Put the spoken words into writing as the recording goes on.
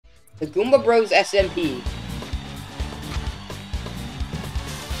The Goomba Bros SMP.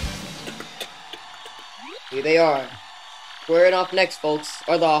 Here they are. Squaring off next, folks,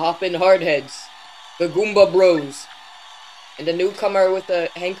 are the Hoppin' Hardheads, the Goomba Bros, and the newcomer with a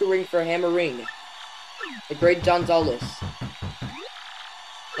hankering for hammering, the Great Gonzalez.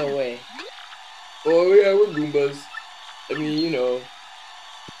 No way. Oh yeah, we're Goombas. I mean, you know.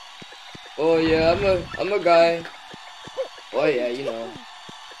 Oh yeah, I'm a guy. Oh yeah, you know.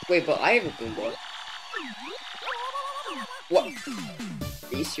 Wait, but I have a Goomba. What?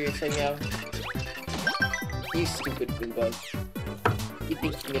 Are you serious right now? You stupid Goomba. You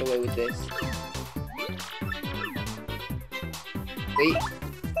think you can get away with this? Wait.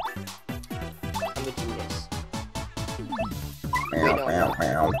 I'm gonna do this. Wait,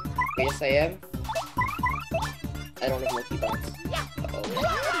 no. Yes, I am. I don't have monkey bots.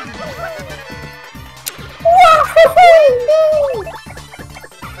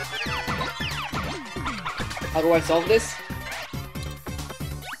 How do I solve this?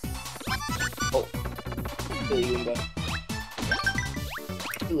 Oh. Silly Goomba.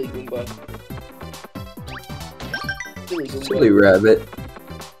 Silly Goomba. Silly Goomba. Silly rabbit.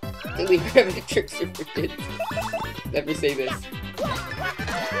 Silly rabbit tricks are for kids. Never say this.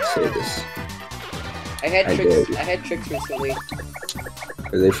 Say this. I had tricks recently.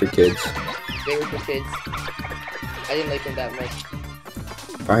 Are they for kids? They were for kids. I didn't like them that much.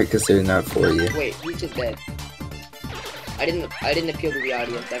 Probably because they're not for you. Wait, he's just dead. I didn't appeal to the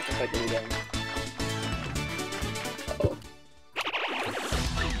audience. I have to fight them again. Uh-oh.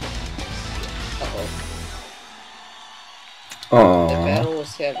 Uh-oh. Aww. The battle was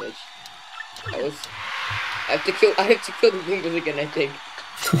savage. I have to kill the Goombas again, I think.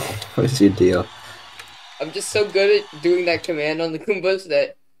 What's your deal? I'm just so good at doing that command on the Goombas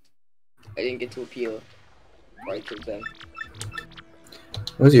that I didn't get to appeal. Or I killed them.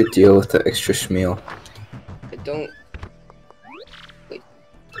 What's your deal with the extra schmeal? I don't... Wait.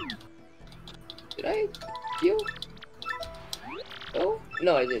 Did I appeal? Oh?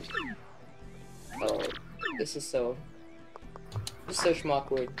 No, I did. Oh, this is so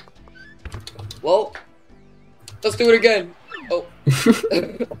schmuckward. Well, let's do it again. Oh.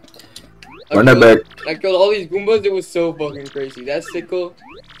 Run that back. I killed all these Goombas. It was so fucking crazy. That's Sickle.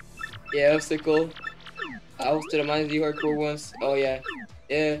 Yeah, Sickle. I hosted a Minds You hardcore once. Oh yeah,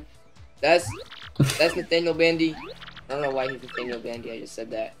 yeah. That's Nathaniel Bandy. I don't know why he's Nathaniel Bandy. I just said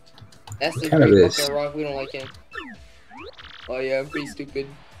that. That's the great fucking rock. We don't like him. Oh yeah, I'm pretty stupid.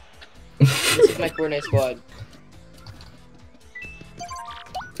 This is my Fortnite squad.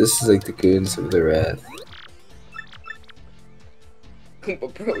 This is like the goons of the wrath.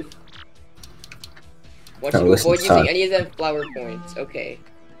 Goomba Bros. Want you to avoid using any of them flower points. Okay.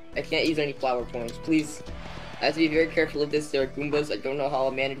 I can't use any flower points. Please. I have to be very careful of this. There are Goombas. I don't know how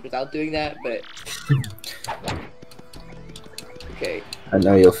I'll manage without doing that, but... Okay. I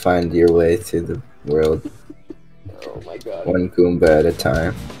know you'll find your way to the world. Oh my god. One Goomba at a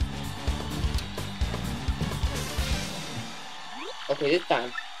time. Okay, this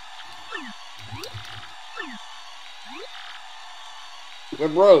time. We're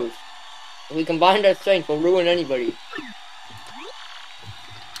bros. If we combine our strength, we'll ruin anybody.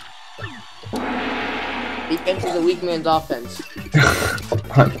 Defense is a weak man's offense. Oh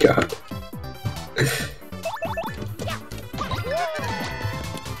my god.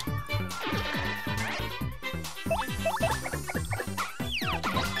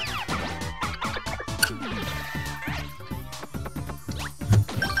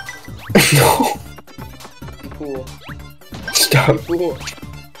 No. Be cool. Stop. Be cool.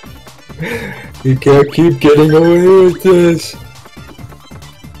 You can't keep getting away with this.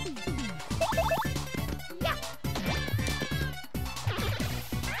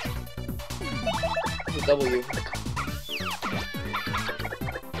 W.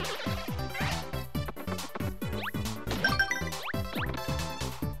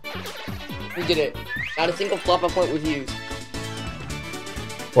 We did it. Not a single flop point was used.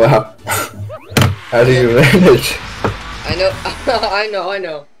 Wow. How do you manage? I know. I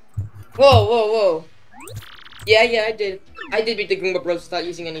know. Whoa. Yeah, I did. I did beat the Goomba Bros without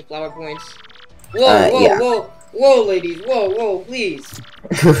using any flower points. Whoa, ladies. Whoa, please.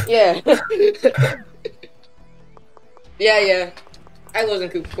 Yeah. Yeah. I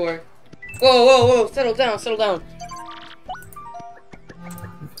wasn't Coop before. Whoa. Settle down.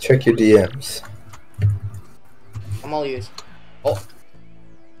 Check your DMs. I'm all ears. Oh.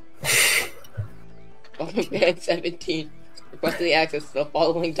 Man 17. Requesting access to the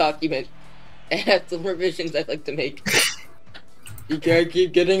following document. I have some revisions I'd like to make. You can't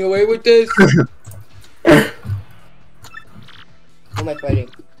keep getting away with this. Who am I fighting?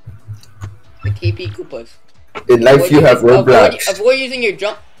 The KP Koopas. In life you have Roblox. Avoid using your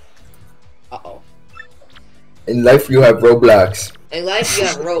jump. Uh-oh. In life you have Roblox. In life you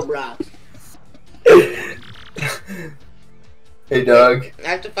have Roblox. Hey dog. I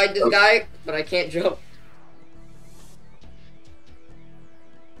have to fight this guy, but I can't jump.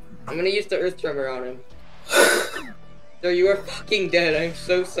 I'm gonna use the earth tremor on him. So you are fucking dead. I'm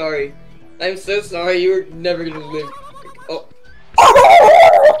so sorry. I'm so sorry. You were never gonna live. Oh.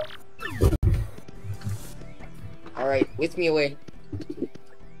 Alright, whisk me away.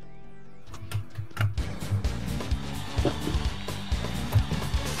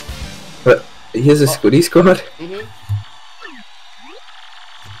 What? He has a Squiddy squad? Mm-hmm.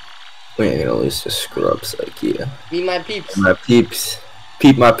 We ain't gonna lose to scrubs like you. Be my peeps. My peeps.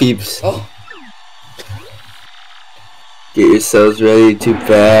 Peep my peeps. Oh. Get yourselves ready to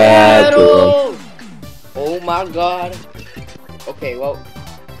battle. Oh my god. Okay, well,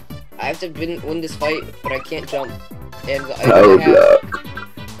 I have to win this fight, but I can't jump. And the items I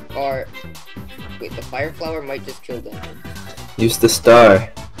have are... Wait, the fire flower might just kill them. Use the star.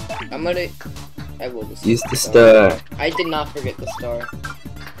 I'm gonna... I will just Use the star. I did not forget the star.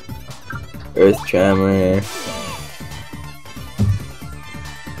 Earth tremor.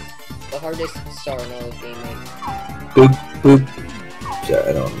 The hardest star in all of gaming. Boop, boop. Sorry,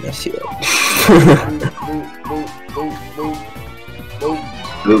 I don't mess you up. Boop, boop, boop, boop, boop, Boop.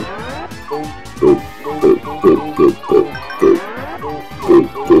 boop, Boop, boop, boop, boop, boop, boop. Boop,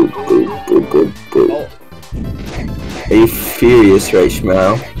 boop, boop, boop, boop, boop. Oh. Are you furious right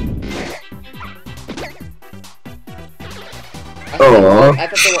now? I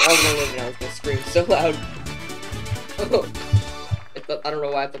thought they were all gonna live and I was gonna scream so loud. I don't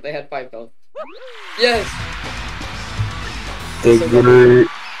know why I thought they had 5 health. Yes! The great.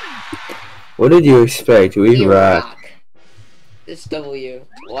 What did you expect? We rock. This W.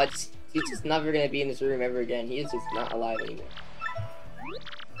 What? He's just never gonna be in this room ever again. He is just not alive anymore.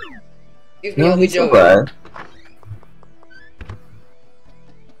 Excuse me, No, Ugly he's Joey. alive.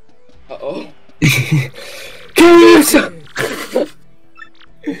 Uh-oh. Kill yourself!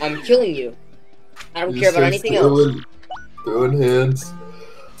 I'm killing you. I don't care about anything else. Throwing hands.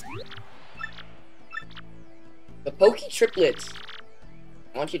 The Pokey Triplets.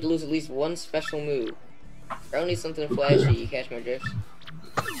 I want you to lose at least one special move. I don't need something flashy, you catch my drift.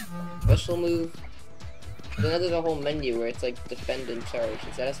 Special move. Then there's a whole menu where it's like defend and charge.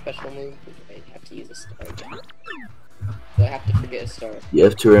 Is that a special move? I have to use a star again. So I have to forget a star. You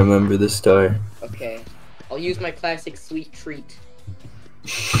have to remember the star. Okay. I'll use my classic sweet treat.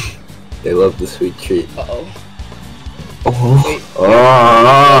 They love the sweet treat. Uh-oh. Oh. Wait.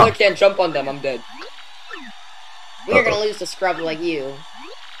 Oh. I can't jump on them, I'm dead. We're gonna lose to scrub like you.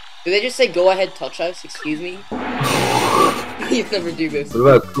 Did they just say go ahead touch us? Excuse me? Please never do this. What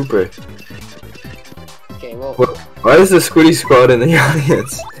about Cooper? Okay, well, What? Why is the Squiddy squad in the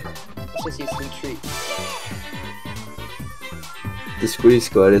audience? let's just use sweet treat. The Squiddy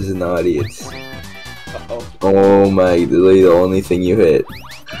squad is in the audience. Uh-oh. Oh my, literally the only thing you hit.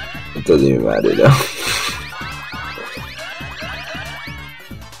 It doesn't even matter though.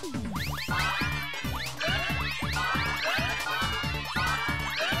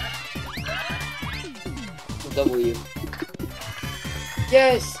 W.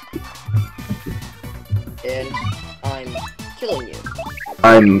 Yes! And I'm killing you.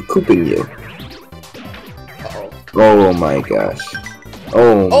 I'm cooping you. Uh-oh. Oh my gosh.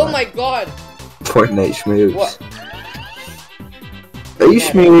 Oh my god! Fortnite schmoops. What? Are you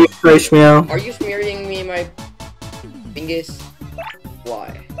smearing fresh meow? Are you smearing me my fingers?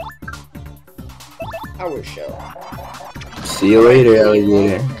 Why? Power shell. See you later,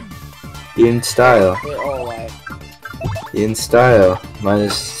 alligator. In style. We're all alive. In style.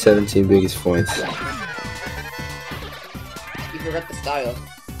 Minus 17 biggest points. You forgot the style.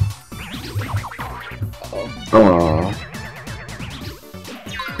 Uh-oh. Oh.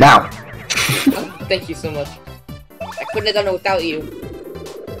 Now! Oh, thank you so much. I couldn't have done it without you.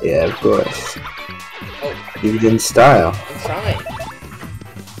 Yeah, of course. Oh, You did in style. I'm trying.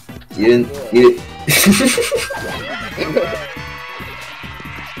 You didn't. You didn't.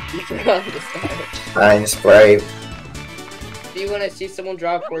 You forgot the style. I'm sprite. Do you want to see someone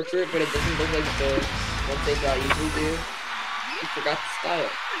draw a portrait, but it doesn't look like the ones they draw usually do? You forgot the style.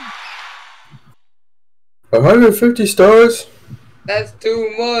 150 stars? That's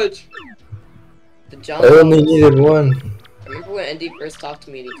too much! The John I only needed one. I remember when Andy first talked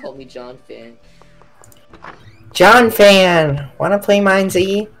to me and he called me John Fan. John fan! Wanna play Mine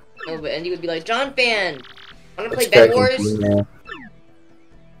Z? No, but Andy would be like, John Fan! Wanna play Bed Wars?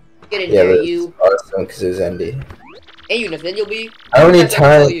 Get in Yeah, there, but you. awesome because it was Andy. And you, Nathaniel B. How many Sometimes I can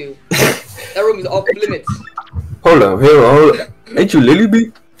tell times? you. That is off limits. Hold on, hold on. Ain't you Lily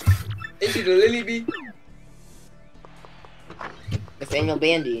Bee? Ain't you the Lily Bee? Nathaniel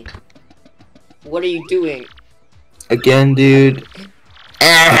Bandy. What are you doing? Again, dude.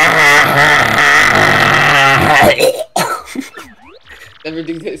 Never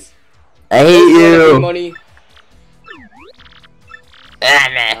do this. I hate you. Money.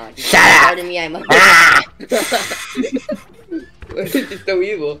 Shut up. Pardon me, I must. It's so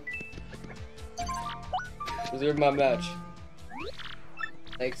evil. Reserve my match.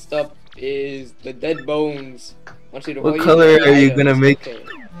 Next up is the dead bones. What color are you gonna make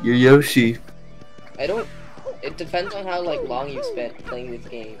your Yoshi? I don't. It depends on how like long you've spent playing this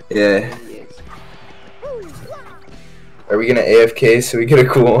game. Yeah. Are we gonna AFK so we get a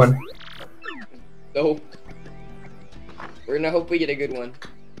cool one? Nope. We're gonna hope we get a good one.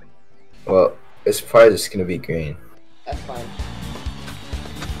 Well, it's probably just gonna be green. That's fine.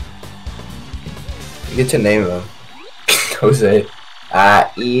 You get to name them. Jose.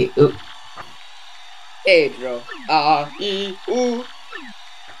 A-E-U. Pedro. A-E-U.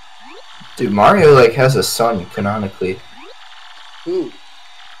 Dude, Mario like has a son canonically. Who?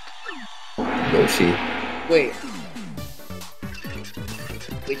 Yoshi. Wait.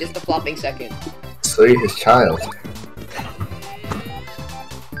 Wait, just a flopping second. It's literally his child.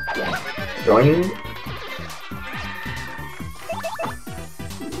 Joining?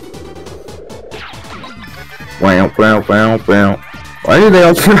 Wow, wow, wow, wow. Why do they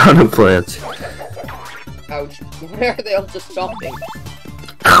all turn on the plants? Ouch. Why are they all just stopping?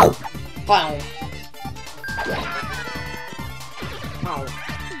 Ow! Wow. Ow.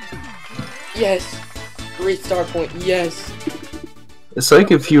 Yes! Great start point, yes! It's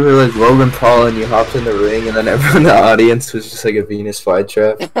like if you were like Logan Paul and you hopped in the ring and then everyone in the audience was just like a Venus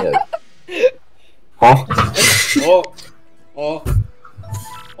flytrap. Yeah. Huh? Oh! Oh!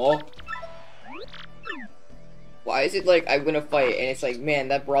 Oh! Why is it like I win a fight and it's like, man,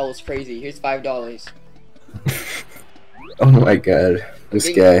 that brawl is crazy. Here's $5. Oh my god. This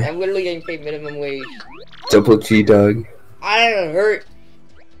guy. I'm literally getting paid minimum wage. Double G dog. I don't hurt.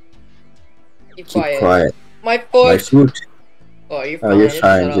 Keep quiet. Quiet. My foot! My foot. Oh, you're fine. Oh, you're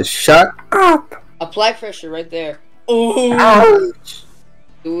fine. Just shut up. Apply pressure right there. Oh! Ouch.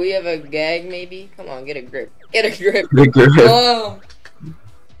 Do we have a gag maybe? Come on, get a grip. Get a grip. The grip. Oh!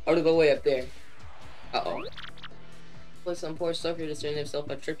 Out of the way up there. Uh-oh. Plus some poor sucker just earned himself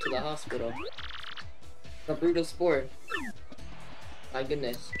a trip to the hospital. A brutal sport. My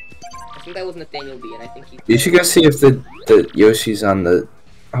goodness. I think that was Nathaniel B, and I think he... You should go see if the Yoshi's on the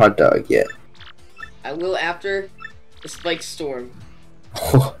hot dog yet. I will after the Spike Storm.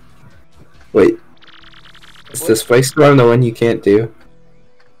 Wait. Is the Spike Storm the one you can't do?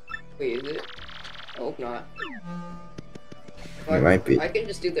 Wait, is it? I hope not. It might be. I can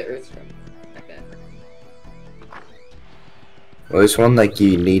just do the Earth Storm. Okay. Well, there's one like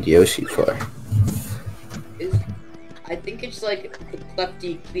you need Yoshi for. I think it's like the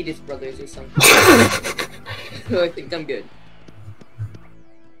Clefty Cletus brothers or something. So I think I'm good.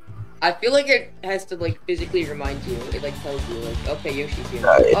 I feel like it has to like physically remind you. It like tells you like, okay, Yoshi's here.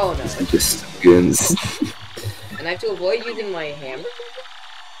 Oh no. It's just skins. And I have to avoid using my hammer?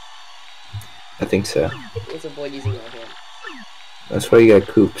 I think so. Let's avoid using my hammer. That's why you got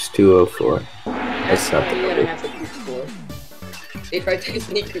Coops 204. That's not the you gotta number. have the Coop score. They tried to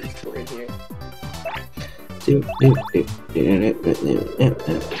sneak Coop score in here. Are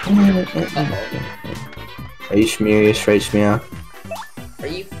you schmurious right, Meow? Are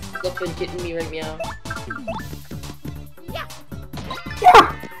you flipping kidding me right meow? Yeah!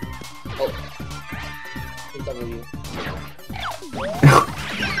 Oh. Who's over you?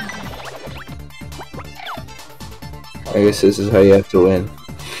 I guess this is how you have to win.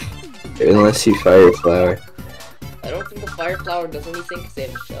 Unless you fire flower. I don't think the fire flower does anything because they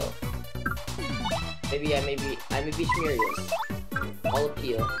have a shell. Maybe I may be Schmurious. I'll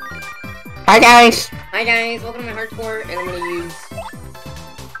appeal. Hi guys! Hi guys, welcome to my hardcore, and I'm gonna use...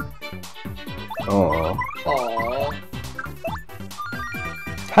 Oh. Aww.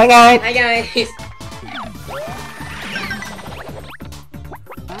 Hi guys! Hi guys!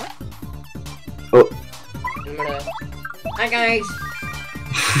 Oh. I'm gonna... Hi guys!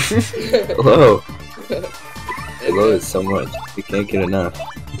 Hello. Hello is so much. You can't get enough.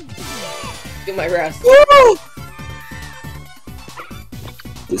 Do my rest.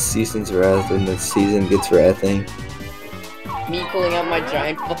 This season's wrath and the season gets wrathing. Me pulling out my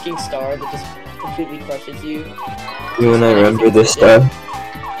giant fucking star that just completely crushes you. You and I remember this stuff.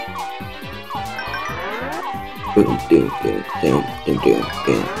 Boom, doom, doom, doom, doom, doom,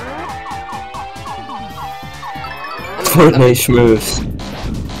 doom. Fortnite schmoes.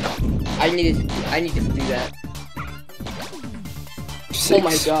 I need to do that. 6. Oh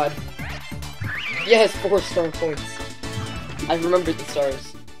my god. Yes, 4 star points. I remembered the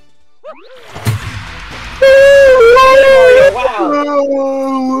stars.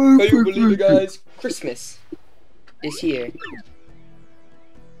 Wow! Can you believe it, guys? Christmas is here.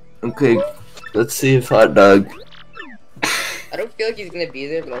 Okay, let's see if hot dog. I don't feel like he's gonna be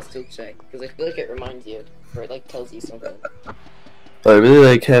there, but I'll still check because I feel like it reminds you, or it like tells you something. I really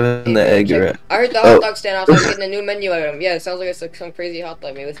like having the egg around. I heard the hot dog stand outside getting a new menu item. Yeah, it sounds like it's like some crazy hot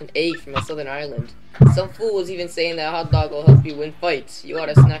dog made with an egg from a southern island. Some fool was even saying that a hot dog will help you win fights. You ought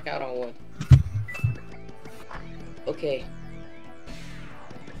to snack out on one. Okay.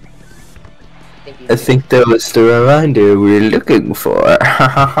 I think that was the reminder we're looking for.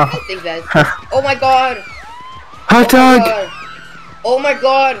 I think that's. Oh my god! Hot dog! Oh my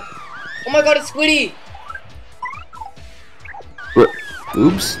god! Oh my god, it's Squiddy! What?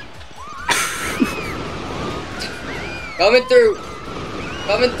 Oops. Coming through!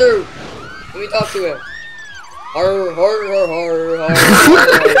 Coming through! Let me talk to him. Har har har har har.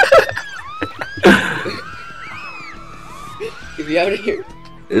 Get me out of here.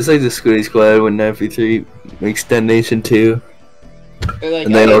 It's like the Squiddy Squad when 9v3 makes Nation 2. Like,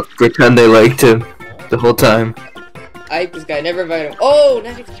 and they don't pretend they liked him the whole time. I hate this guy, never invite him. Oh,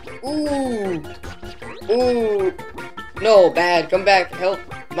 ooh. Ooh. No, bad. Come back. Help.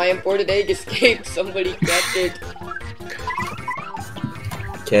 My imported egg escaped. Somebody catch it.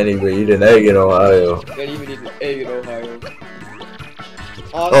 Can't even eat an egg in Ohio. Can't even eat an egg in Ohio.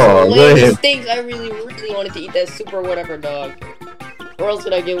 Oh, it stinks. I really wanted to eat that super whatever dog. Or else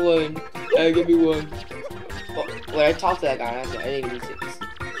did I get one? Give me one. Oh, when I talked to that guy, I didn't even see this.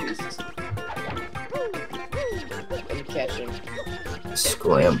 Jesus. Let me catch him.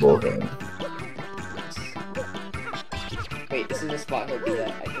 Scramble him. Wait, this is the spot he'll be at.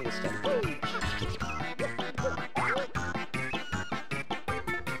 I think it's done.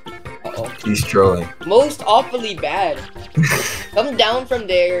 Uh-oh. He's trolling. Most awfully bad. Come down from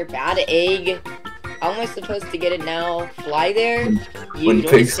there, bad egg. How am I supposed to get it now? Fly there? You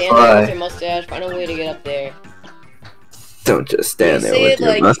don't stand there with your mustache. Find a way to get up there. Don't just stand there with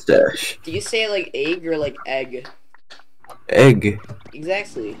your mustache. Do you say it like egg or like egg? Egg.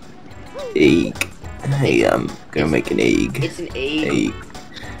 Exactly. Egg. Hey, I'm gonna make an egg. It's an egg.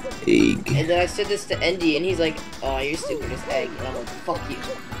 Egg. And then I said this to Andy, and he's like, "Oh, you're stupid, it's egg." And I'm like, "Fuck you."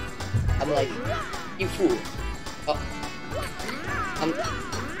 I'm like, "You fool." Oh.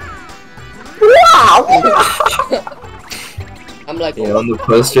 I'm like, you know, on the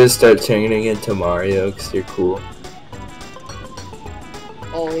posters start turning into Mario because you're cool.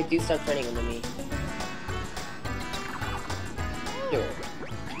 Oh, they do start turning into me. Sure.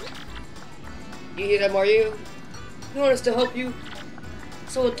 You hear that, Mario? You want us to help you?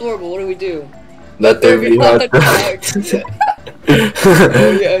 So adorable. What do we do? Let there be hot dogs. That's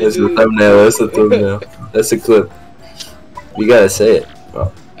the thumbnail. That's the thumbnail. That's the clip. You gotta say it.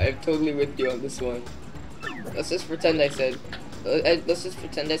 Oh. I'm totally with you on this one. Let's just pretend I said. Let's just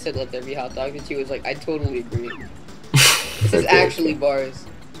pretend I said let there be hot dogs, and she was like, I totally agree. This is actually bars.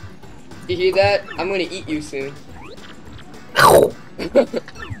 You hear that? I'm gonna eat you soon.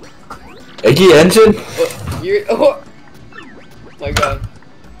 Eggy engine? Oh my god.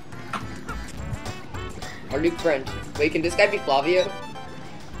 Our new friend. Wait, can this guy be Flavio?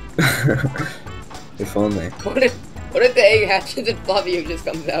 If only. What if the egg hatches and Flavio just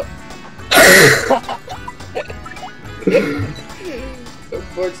comes out?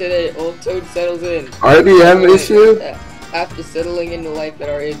 Before today, old Toad settles in. RDM issue? After settling into life at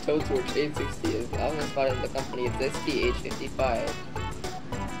our age, Toad's worth 860 is often spotted in the company of this T, age 55.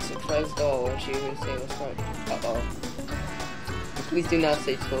 Surprised doll when she was saying what's right. Uh-oh. Please do not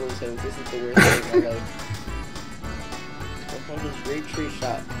say total toads. This is the worst thing in my life. 100 great tree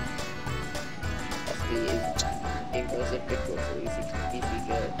shot. Must be impressive pickle, so easy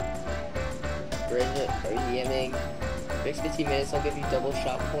good. Bridge it, RDMing. Next 15 minutes, I'll give you double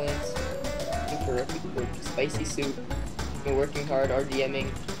shot points. Looking for spicy soup. Been working hard,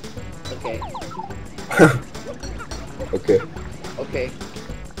 RDMing. Okay. Okay. Okay.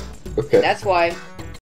 Okay. That's why